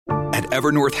At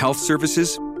Evernorth Health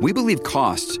Services, we believe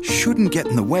costs shouldn't get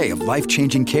in the way of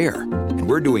life-changing care, and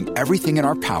we're doing everything in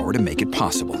our power to make it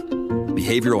possible.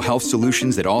 Behavioral health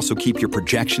solutions that also keep your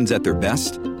projections at their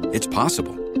best? It's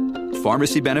possible.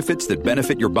 Pharmacy benefits that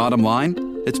benefit your bottom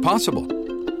line? It's possible.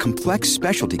 Complex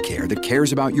specialty care that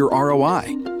cares about your ROI?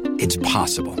 It's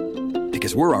possible.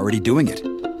 Because we're already doing it.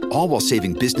 All while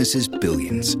saving businesses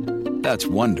billions. That's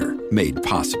Wonder made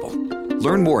possible.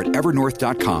 Learn more at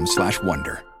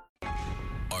evernorth.com/wonder.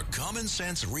 A common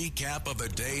sense recap of the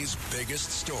day's biggest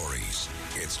stories.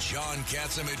 It's John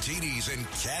Catsimatidis and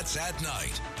Cats at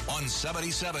Night on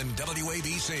 77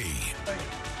 WABC.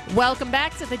 Welcome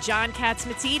back to the John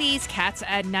Catsimatidis Cats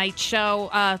at Night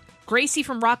show. Gracie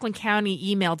from Rockland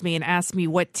County emailed me and asked me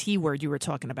what T word you were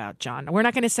talking about, John. We're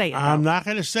not going to say it. I'm not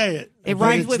going to say it. It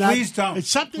rhymes with... Please don't. It's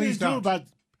something Please to do don't. about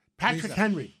Patrick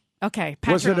Henry. Okay.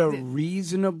 Patrick, was it a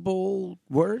reasonable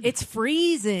word? It's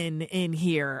freezing in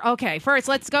here. Okay, first,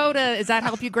 let's go to... Does that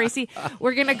help you, Gracie?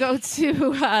 We're going to go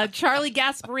to Charlie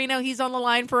Gasparino. He's on the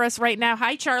line for us right now.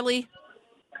 Hi, Charlie.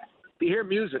 You hear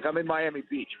music. I'm in Miami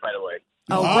Beach, by the way.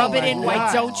 Oh, rub it in, my why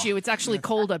God. don't you? It's actually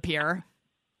cold up here.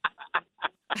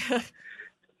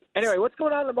 Anyway, what's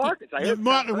going on in the markets? The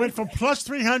market went from plus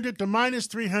 300 to minus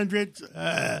 300,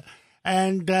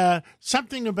 and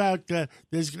something about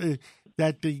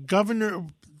that the governor,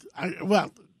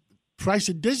 price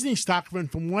of Disney stock went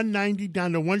from 190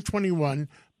 down to 121.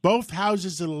 Both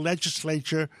houses of the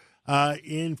legislature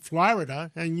in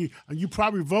Florida, and you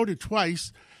probably voted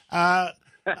twice. Said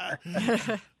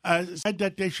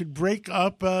that they should break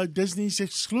up Disney's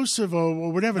exclusive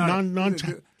or whatever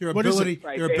Their what is ability, it?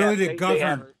 Right, their they ability have- to they govern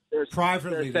have-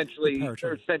 privately.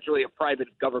 They're essentially a private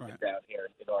government down here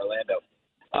in Orlando.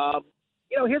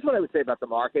 Here's what I would say about the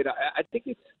market. I think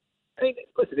it's. I mean,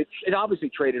 listen, it obviously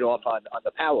traded off on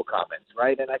the Powell comments,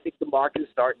 right? And I think the market is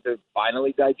starting to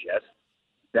finally digest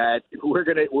that we're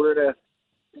in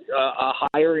a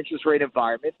higher interest rate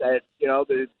environment. That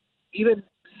even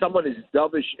someone as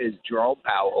dovish as Jerome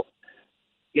Powell,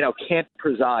 can't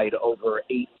preside over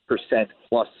 8%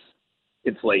 plus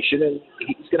inflation, and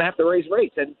he's going to have to raise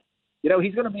rates. And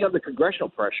he's going to be under congressional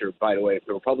pressure, by the way, if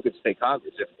the Republicans take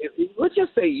Congress. If let's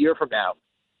just say a year from now,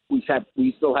 we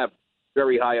still have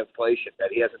very high inflation, that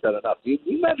he hasn't done enough. Do you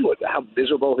imagine how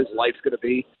miserable his life's going to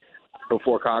be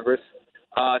before Congress?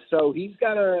 So he's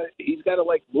got to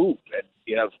move,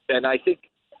 and I think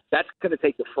that's going to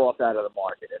take the froth out of the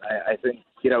market. And I think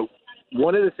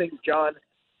one of the things, John,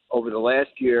 over the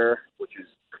last year, which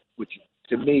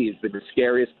to me has been the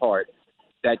scariest part,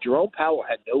 that Jerome Powell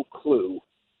had no clue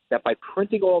that by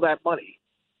printing all that money,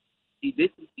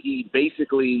 he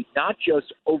basically not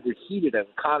just overheated an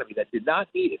economy that did not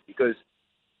need it, because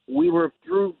we were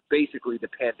through basically the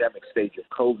pandemic stage of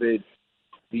COVID.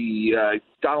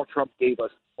 Donald Trump gave us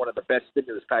one of the best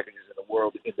stimulus packages in the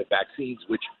world in the vaccines,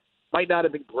 which might not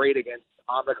have been great against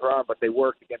Omicron, but they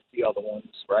worked against the other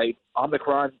ones, right?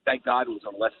 Omicron, thank God, was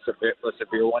a less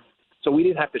severe one. So we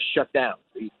didn't have to shut down.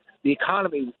 The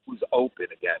economy was open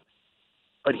again.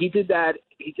 But he did that.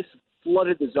 He just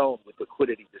flooded the zone with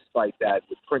liquidity despite that,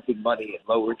 with printing money and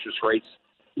low interest rates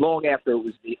long after it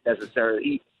was necessary.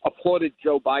 He applauded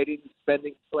Joe Biden's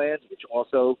spending plans, which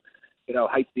also,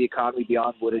 hyped the economy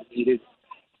beyond what it needed.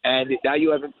 And now you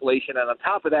have inflation. And on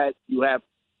top of that, you have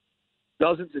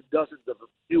dozens and dozens of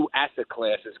new asset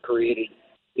classes created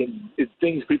in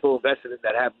things people invested in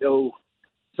that have no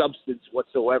substance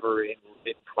whatsoever in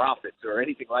profits or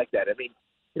anything like that. I mean,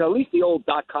 at least the old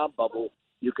 .com bubble,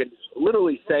 you can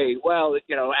literally say, well,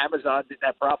 Amazon didn't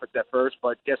have profits at first,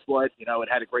 but guess what? It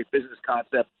had a great business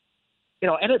concept.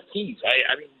 NFTs,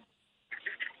 I mean,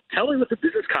 tell me what the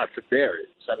business concept there is.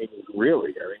 I mean,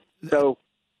 really. So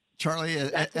Charlie,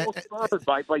 that's all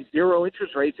spurred by zero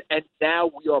interest rates, and now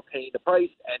we are paying the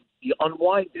price, and the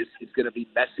unwind is going to be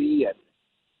messy,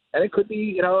 and it could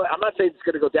be, I'm not saying it's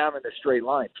going to go down in a straight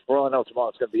line. For all I know, tomorrow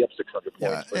it's going to be up 600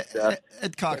 points. Yeah,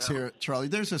 Ed Cox here, Charlie.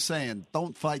 There's a saying,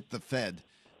 don't fight the Fed.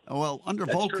 Well, under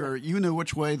Volcker, you knew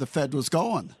which way the Fed was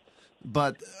going.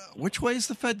 But which way is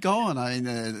the Fed going? I mean,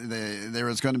 there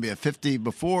was going to be a 50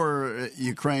 before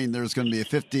Ukraine. There was going to be a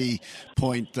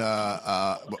 50-point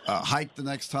hike the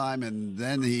next time, and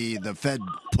then the Fed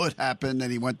put happened,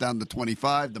 and he went down to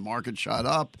 25. The market shot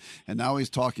up, and now he's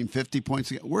talking 50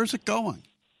 points again. Where's it going?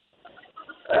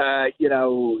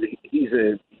 He's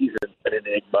an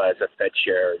enigma as a Fed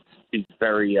chair. He's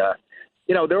very,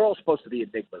 they're all supposed to be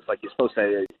enigmas. Like you're supposed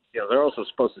to, they're also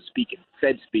supposed to speak in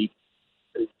Fed speak.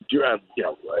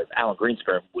 Alan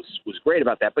Greenspan was great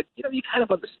about that, but you kind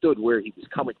of understood where he was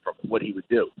coming from and what he would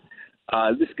do.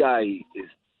 This guy is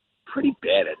pretty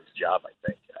bad at his job, I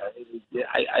think.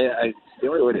 It's the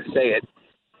only way to say it.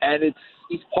 And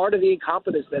he's part of the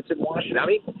incompetence that's in Washington. I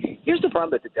mean, here's the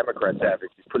problem that the Democrats have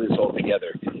if you put this all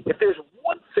together. If there's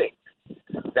one thing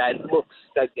that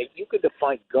you could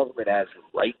define government as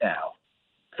right now,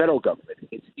 federal government,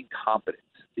 it's incompetence.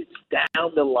 It's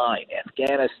down the line.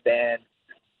 Afghanistan,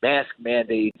 mask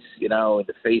mandates, in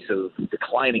the face of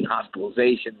declining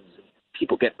hospitalizations,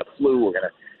 people getting the flu. We're going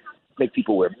to make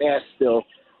people wear masks still.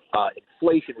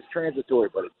 Inflation is transitory,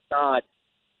 but it's not.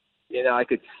 I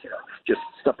could just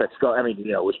stuff that's going. I mean,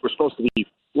 we're supposed to be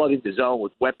flooding the zone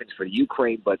with weapons for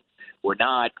Ukraine, but we're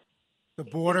not. The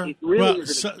border? It really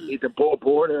isn't. The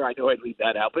border, I know I'd leave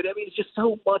that out, but I mean, it's just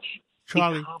so much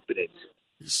incompetence.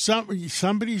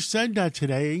 Somebody said that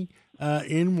today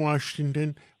in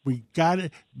Washington.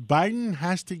 Biden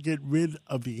has to get rid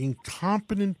of the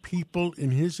incompetent people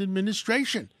in his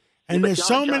administration. And there's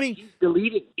so many.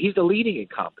 He's the leading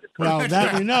incompetent person. Well,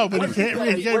 that we know, but he can't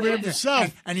really get rid of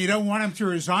himself. And you don't want him to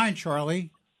resign,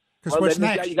 Charlie. Because what's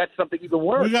next? You got something even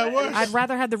worse. We got worse. I'd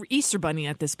rather have the Easter Bunny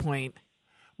at this point.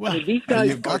 Well, these guys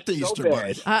you've got the Easter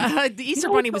Bunny. The Easter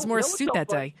Bunny was more astute that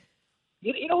day.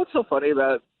 You know what's so funny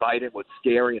about Biden? What's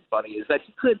scary and funny is that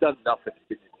he could have done nothing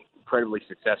to be incredibly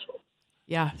successful.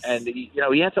 Yeah. And, he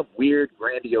had some weird,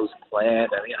 grandiose plan.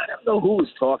 I mean, I don't know who was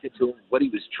talking to him, what he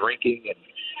was drinking,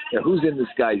 and who's in this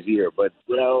guy's ear. But,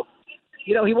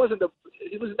 he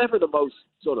was never the most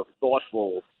sort of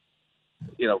thoughtful,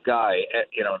 guy,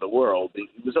 in the world. He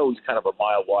was always kind of a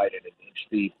mile wide and an inch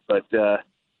deep. But,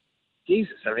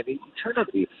 Jesus, I mean, he turned out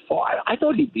to be I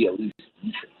thought he'd be at least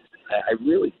decent. I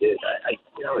really did.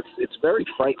 It's very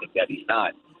frightening that he's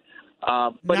not.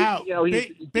 But now,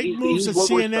 big moves at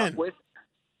CNN.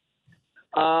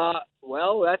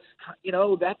 Well,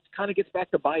 that kind of gets back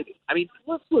to Biden. I mean,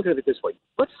 let's look at it this way.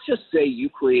 Let's just say you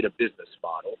create a business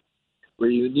model where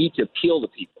you need to appeal to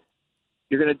people.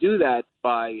 You're going to do that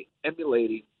by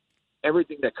emulating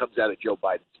everything that comes out of Joe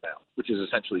Biden's mouth, which is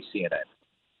essentially CNN.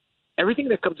 Everything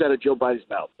that comes out of Joe Biden's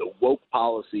mouth, the woke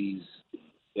policies,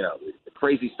 the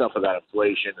crazy stuff about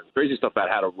inflation and the crazy stuff about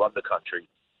how to run the country,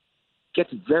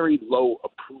 gets very low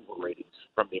approval ratings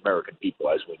from the American people,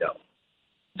 as we know.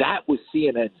 That was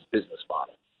CNN's business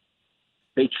model.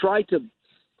 They tried to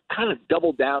kind of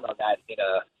double down on that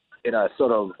in a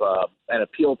sort of an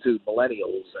appeal to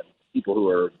millennials and people who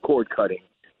are cord cutting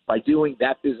by doing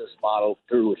that business model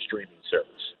through a streaming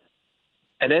service.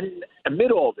 And then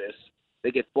amid all this,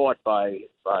 they get bought by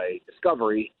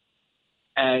Discovery.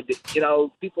 And,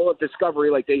 people at Discovery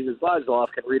like David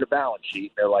Zaslav can read a balance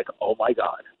sheet. They're like, oh, my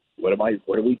God, what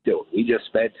are we doing? We just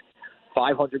spent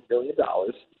 $500 million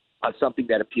on something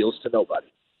that appeals to nobody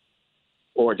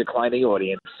or a declining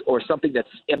audience or something that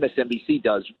MSNBC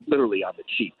does literally on the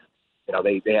cheap.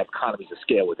 They have economies of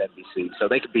scale with NBC, so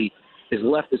they can be as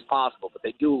left as possible, but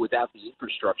they do it without the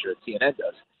infrastructure that CNN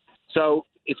does. So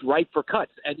it's ripe for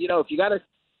cuts. And, if you got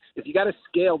to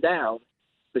scale down,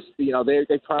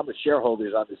 they promised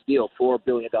shareholders on this deal $4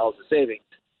 billion of savings.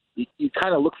 You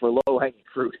kind of look for low-hanging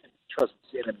fruit. Trust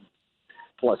me, CNN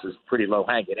Plus is pretty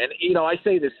low-hanging. And, I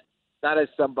say this not as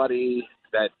somebody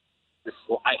that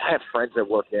I have friends that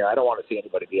work there. I don't want to see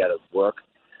anybody be out of work.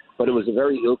 But it was a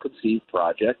very ill-conceived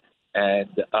project. And,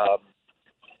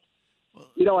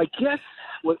 I guess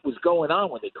what was going on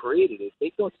when they created it,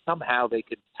 they thought somehow they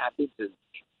could tap into,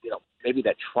 maybe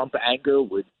that Trump anger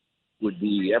would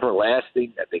be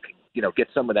everlasting, that they could, get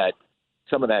some of that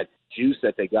juice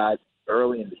that they got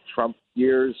early in the Trump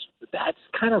years. But that's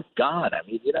kind of gone. I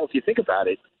mean, if you think about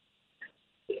it,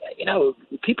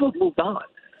 people have moved on.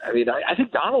 I mean, I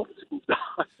think Donald has moved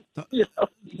on.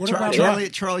 What about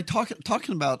Charlie?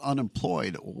 Talking about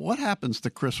unemployed. What happens to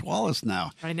Chris Wallace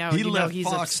now? I know he left he's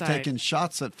Fox, upset. taking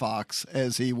shots at Fox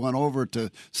as he went over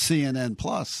to CNN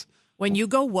Plus. When you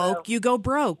go woke, you go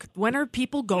broke. When are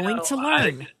people going to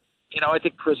learn? I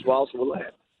think Chris Wallace will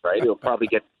land. Right? He'll probably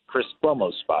get Chris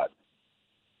Cuomo's spot.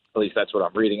 At least that's what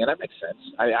I'm reading, and that makes sense.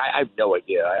 I have no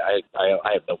idea. I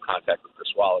have no contact with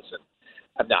Chris Wallace, and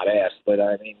I've not asked. But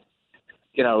I mean,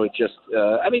 it just.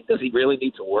 Does he really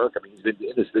need to work? I mean, he's been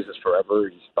in this business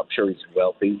forever. I'm sure he's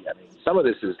wealthy. I mean, some of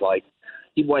this is like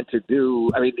he went to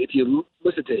do. I mean, if you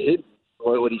listen to him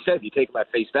or what he said, if you take him at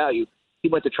face value, he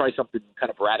went to try something kind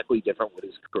of radically different with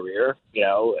his career.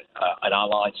 An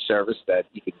online service that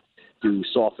you could do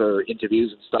softer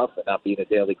interviews and stuff, and not be in a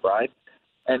daily grind.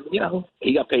 And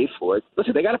he got paid for it.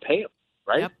 Listen, they got to pay him,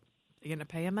 right? Yep, you're gonna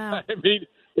pay him out. I mean,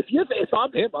 if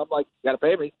I'm him, I'm like, you got to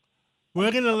pay me.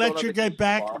 We're going to let you get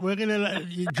back. We're going to let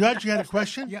you. Judge, you had a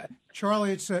question? Yeah,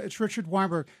 Charlie, it's Richard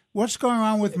Weinberg. What's going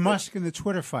on with Musk in the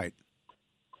Twitter fight?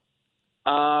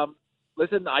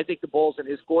 listen, I think the ball's in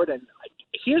his court. And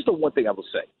here's the one thing I will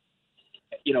say.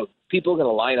 People are going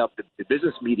to line up. The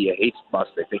business media hates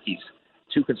Musk. They think he's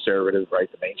too conservative, right?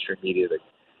 The mainstream media,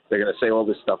 they're going to say all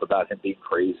this stuff about him being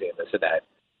crazy and this and that.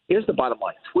 Here's the bottom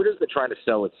line. Twitter's been trying to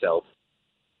sell itself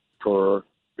for,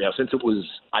 since it was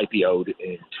IPO'd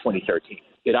in 2013.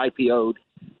 It IPO'd,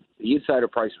 the insider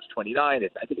price was 29.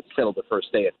 I think it settled the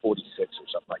first day at 46 or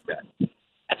something like that.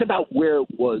 That's about where it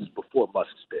was before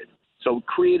Musk's bid. So it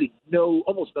created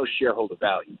almost no shareholder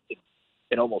value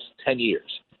in almost 10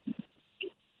 years.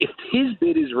 If his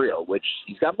bid is real, which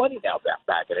he's got money now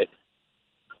back in it,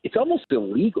 it's almost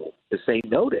illegal to say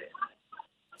no to him.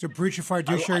 It's a breach of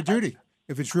fiduciary duty.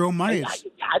 If it's real money, it's...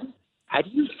 How do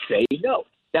you say no?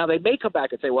 Now, they may come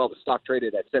back and say, well, the stock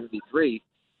traded at 73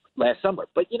 last summer.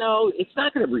 But, it's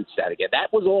not going to reach that again.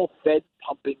 That was all Fed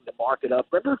pumping the market up.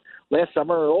 Remember, last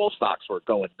summer, all stocks were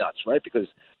going nuts, right? Because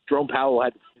Jerome Powell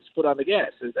had his foot on the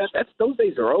gas. Those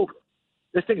days are over.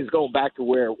 This thing is going back to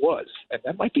where it was, and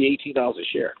that might be $18 a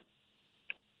share.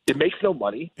 It makes no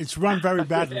money. It's run very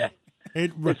badly.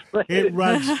 It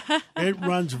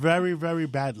runs very, very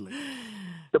badly.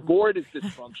 The board is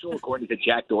dysfunctional, according to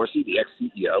Jack Dorsey, the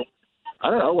ex-CEO. I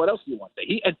don't know. What else do you want to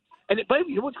say? But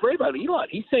what's great about it, Elon,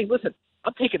 he's saying, listen,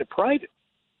 I'm taking it private.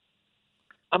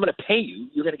 I'm going to pay you.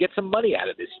 You're going to get some money out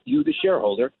of this, you, the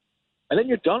shareholder, and then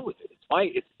you're done with it.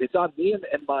 It's on me and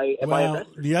my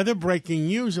investors. The other breaking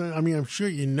news, I'm sure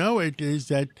you know it, is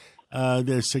that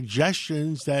there's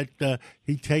suggestions that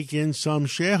he take in some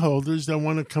shareholders that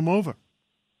want to come over.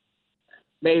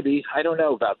 Maybe. I don't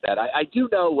know about that. I do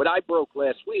know what I broke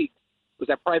last week was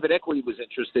that private equity was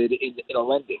interested in a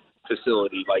lending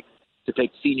facility, like to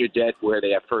take senior debt where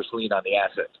they have first lien on the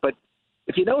assets. But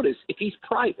if you notice, if he's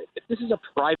private, if this is a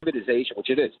privatization, which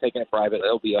it is, taking it private,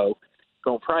 LBO,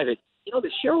 going private,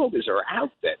 the shareholders are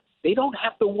out then. They don't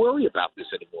have to worry about this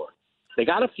anymore. They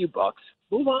got a few bucks.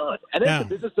 Move on. And then if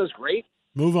the business does great,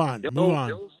 move on.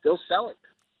 Still sell it.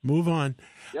 Move on.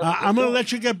 I'm going to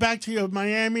let you get back to your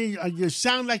Miami. You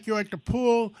sound like you're at the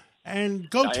pool, and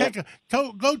go take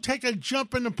a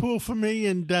jump in the pool for me.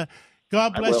 And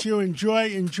God bless you.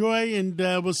 Enjoy, and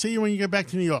we'll see you when you get back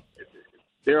to New York.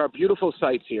 There are beautiful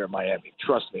sights here in Miami.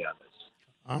 Trust me on this.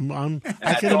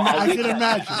 I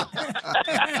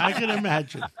can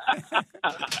imagine.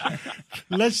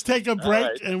 Let's take a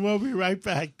break, and we'll be right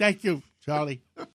back. Thank you, Charlie.